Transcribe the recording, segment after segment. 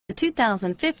The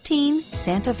 2015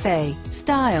 Santa Fe.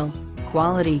 Style,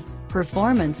 quality,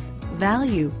 performance,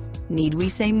 value. Need we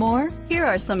say more? Here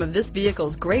are some of this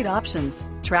vehicle's great options: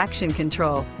 traction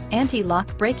control,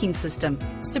 anti-lock braking system,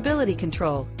 stability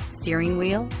control, steering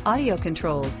wheel audio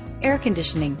controls, air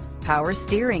conditioning, power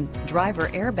steering, driver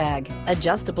airbag,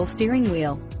 adjustable steering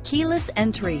wheel, keyless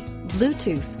entry,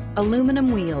 Bluetooth,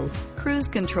 aluminum wheels, cruise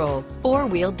control,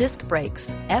 four-wheel disc brakes,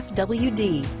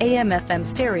 FWD,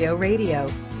 AM/FM stereo radio,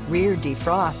 rear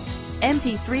defrost,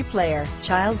 MP3 player,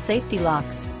 child safety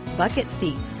locks, bucket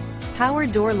seats, power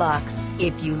door locks.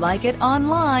 If you like it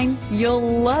online,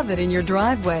 you'll love it in your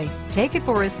driveway. Take it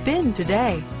for a spin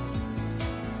today.